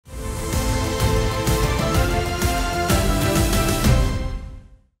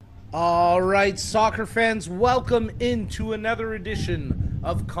right, soccer fans, welcome into another edition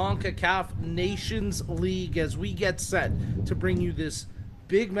of Concacaf Nations League as we get set to bring you this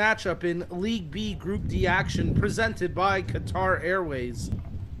big matchup in League B Group D action presented by Qatar Airways.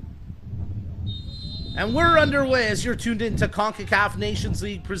 And we're underway as you're tuned in to Concacaf Nations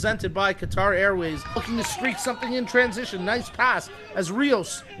League presented by Qatar Airways. Looking to streak something in transition. Nice pass as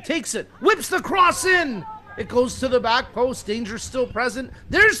Rios takes it, whips the cross in. It goes to the back post. Danger still present.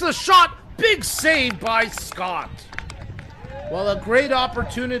 There's the shot. Big save by Scott. Well, a great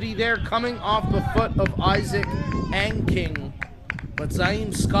opportunity there coming off the foot of Isaac Anking. But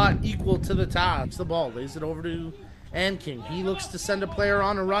Zaieem Scott equal to the task. The ball lays it over to Anking. He looks to send a player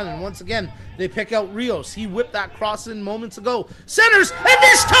on a run. And once again, they pick out Rios. He whipped that cross in moments ago. Centers. And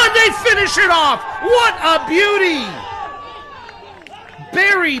this time they finish it off. What a beauty.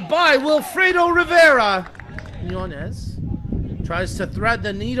 Buried by Wilfredo Rivera. Quinones tries to thread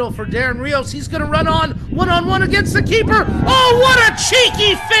the needle for Darren Rios. He's going to run on one-on-one against the keeper. Oh, what a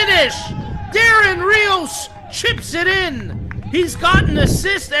cheeky finish! Darren Rios chips it in. He's got an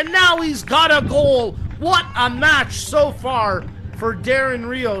assist, and now he's got a goal. What a match so far for Darren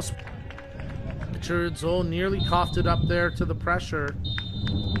Rios. Richards nearly coughed it up there to the pressure,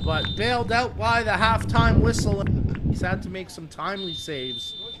 but bailed out by the halftime whistle. He's had to make some timely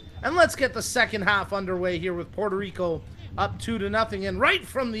saves. And let's get the second half underway here with Puerto Rico up 2-0. And right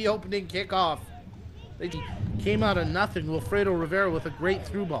from the opening kickoff, they came out of nothing. Wilfredo Rivera with a great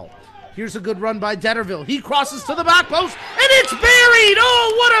through ball. Here's a good run by Detterville. He crosses to the back post, and it's buried!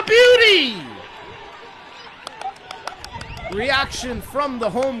 Oh, what a beauty! Reaction from the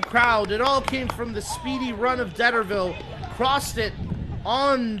home crowd. It all came from the speedy run of Detterville. Crossed it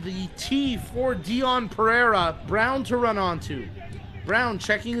on the tee for Dion Pereira. Brown to run onto. Brown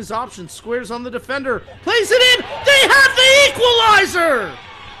checking his options, squares on the defender, plays it in. They have the equalizer!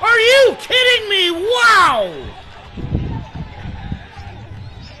 Are you kidding me? Wow!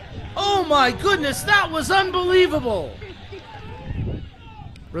 Oh my goodness, that was unbelievable.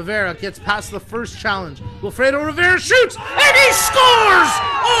 Rivera gets past the first challenge. Wilfredo Rivera shoots, and he scores!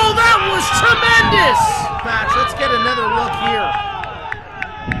 Oh, that was tremendous! Match, let's get another look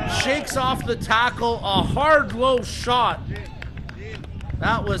here. Shakes off the tackle, a hard low shot.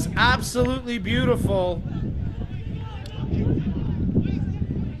 That was absolutely beautiful.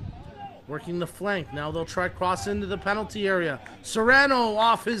 Working the flank. Now they'll try cross into the penalty area. Serrano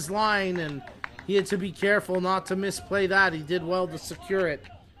off his line, and he had to be careful not to misplay that. He did well to secure it.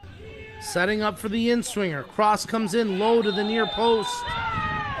 Setting up for the in-swinger. Cross comes in low to the near post.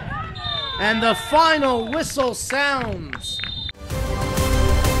 And the final whistle sounds.